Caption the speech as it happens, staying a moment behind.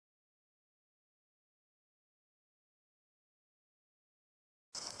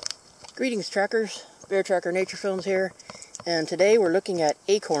Greetings trackers, Bear Tracker Nature Films here, and today we're looking at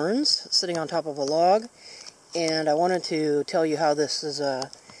acorns sitting on top of a log, and I wanted to tell you how this is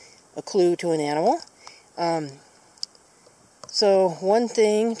a clue to an animal. So one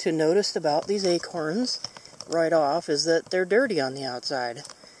thing to notice about these acorns right off is that they're dirty on the outside.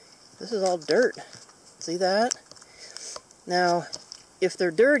 This is all dirt. See that? Now, if they're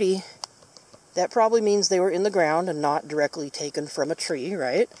dirty, that probably means they were in the ground and not directly taken from a tree,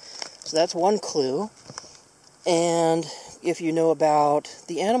 right? So that's one clue. And if you know about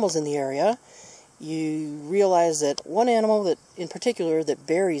the animals in the area, you realize that one animal that, in particular, that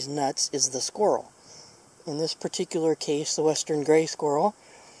buries nuts is the squirrel. In this particular case, the western gray squirrel,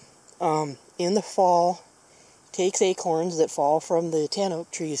 in the fall, takes acorns that fall from the tan oak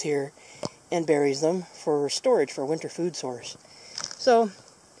trees here and buries them for storage for winter food source. So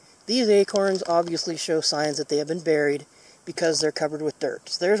these acorns obviously show signs that they have been buried because they're covered with dirt.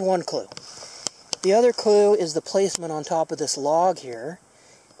 So there's one clue. The other clue is the placement on top of this log here.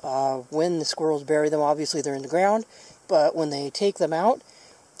 When the squirrels bury them, obviously they're in the ground, but when they take them out,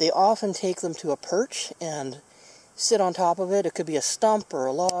 they often take them to a perch and sit on top of it. It could be a stump or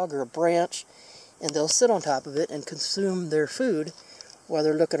a log or a branch, and they'll sit on top of it and consume their food while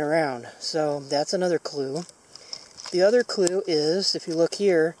they're looking around. So that's another clue. The other clue is, if you look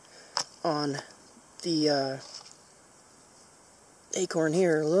here on the acorn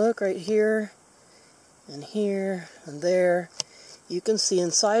here, look right here and there, you can see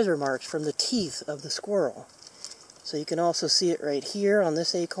incisor marks from the teeth of the squirrel. So you can also see it right here on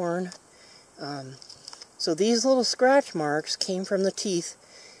this acorn. So these little scratch marks came from the teeth.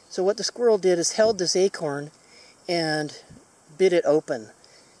 So what the squirrel did is held this acorn and bit it open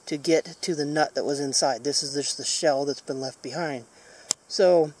to get to the nut that was inside. This is just the shell that's been left behind.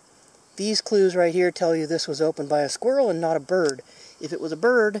 So these clues right here tell you this was opened by a squirrel and not a bird. If it was a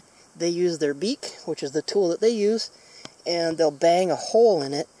bird, they use their beak, which is the tool that they use, and they'll bang a hole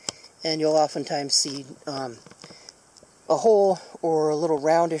in it, and you'll oftentimes see a hole or a little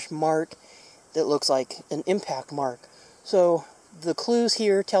roundish mark that looks like an impact mark. So the clues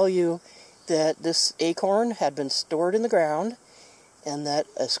here tell you that this acorn had been stored in the ground and that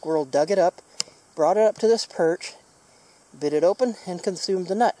a squirrel dug it up, brought it up to this perch, bit it open, and consumed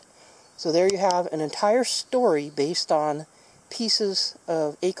the nut. So there you have an entire story based on pieces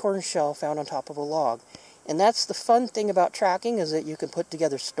of acorn shell found on top of a log. And that's the fun thing about tracking, is that you can put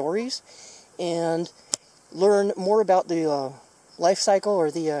together stories and learn more about the life cycle or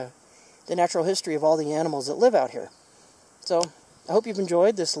the natural history of all the animals that live out here. So I hope you've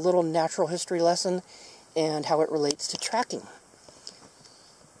enjoyed this little natural history lesson and how it relates to tracking.